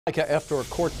After a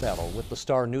court battle with the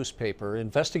Star newspaper,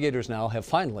 investigators now have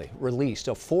finally released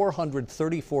a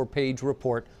 434-page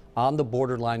report on the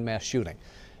borderline mass shooting.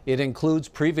 It includes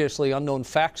previously unknown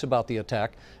facts about the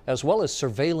attack, as well as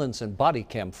surveillance and body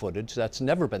cam footage that's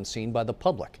never been seen by the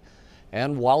public.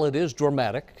 And while it is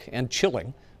dramatic and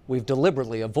chilling, we've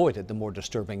deliberately avoided the more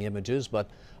disturbing images, but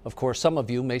of course some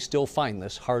of you may still find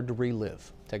this hard to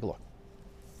relive. Take a look.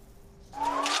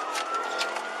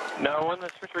 No one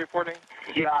that's reporting?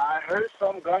 Yeah, I heard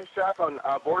some gunshot on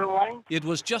borderline. It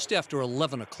was just after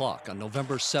 11 o'clock on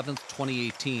November 7th,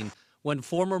 2018, when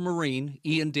former Marine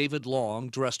Ian David Long,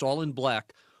 dressed all in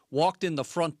black, walked in the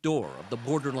front door of the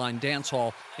Borderline dance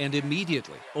hall and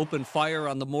immediately opened fire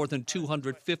on the more than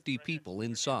 250 people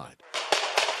inside.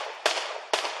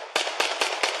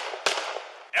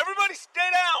 Everybody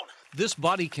stay down! This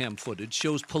body cam footage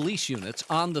shows police units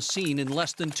on the scene in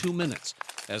less than 2 minutes,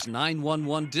 as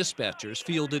 911 dispatchers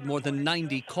fielded more than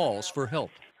 90 calls for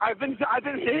help. I've been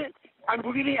hit. I'm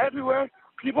bleeding everywhere.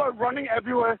 People are running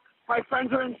everywhere. My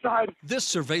friends are inside. This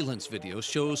surveillance video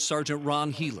shows Sergeant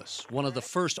Ron Helis, one of the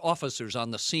first officers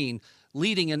on the scene,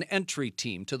 leading an entry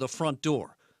team to the front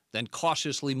door, then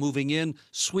cautiously moving in,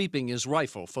 sweeping his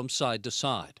rifle from side to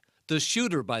side. The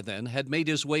shooter by then had made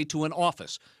his way to an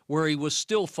office where he was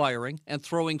still firing and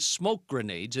throwing smoke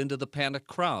grenades into the panicked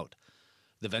crowd.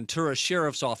 The Ventura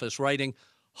Sheriff's Office writing,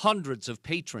 hundreds of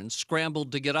patrons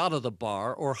scrambled to get out of the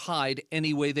bar or hide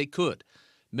any way they could.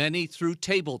 Many threw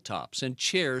tabletops and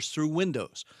chairs through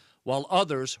windows, while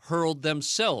others hurled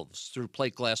themselves through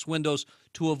plate glass windows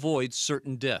to avoid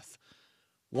certain death.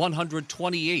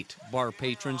 128 bar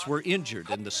patrons were injured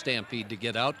in the stampede to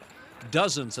get out.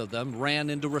 Dozens of them ran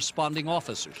into responding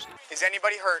officers. Is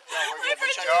anybody hurt? No, we're good.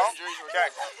 Joe? Okay.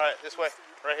 All right, this way,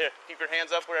 right here. Keep your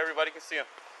hands up where everybody can see them.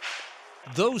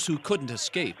 Those who couldn't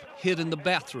escape hid in the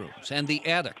bathrooms and the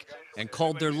attic and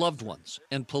called their loved ones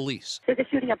and police. There's a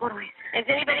shooting at Borderline. Is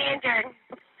anybody injured?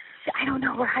 I don't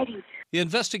know. We're hiding. The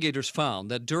investigators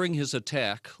found that during his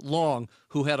attack, Long,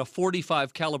 who had a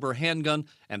 .45 caliber handgun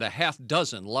and a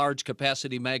half-dozen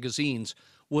large-capacity magazines,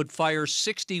 would fire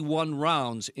 61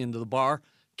 rounds into the bar,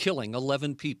 killing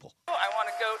 11 people. I want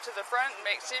to go to the front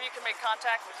and see if you can make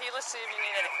contact with Helis, see if you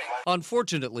need anything.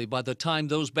 Unfortunately, by the time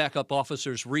those backup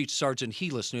officers reached Sergeant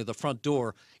Helis near the front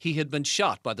door, he had been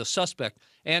shot by the suspect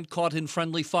and caught in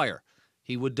friendly fire.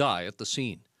 He would die at the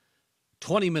scene.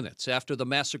 20 minutes after the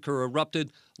massacre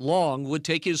erupted, Long would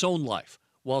take his own life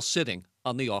while sitting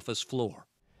on the office floor.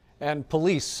 And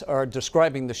police are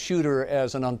describing the shooter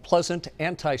as an unpleasant,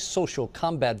 antisocial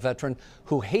combat veteran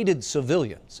who hated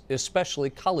civilians,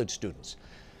 especially college students.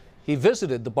 He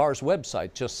visited the bar's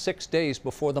website just 6 days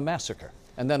before the massacre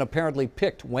and then apparently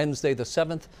picked Wednesday the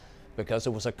 7th because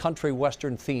it was a country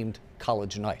western themed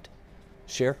college night.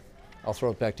 Cher, I'll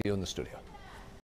throw it back to you in the studio.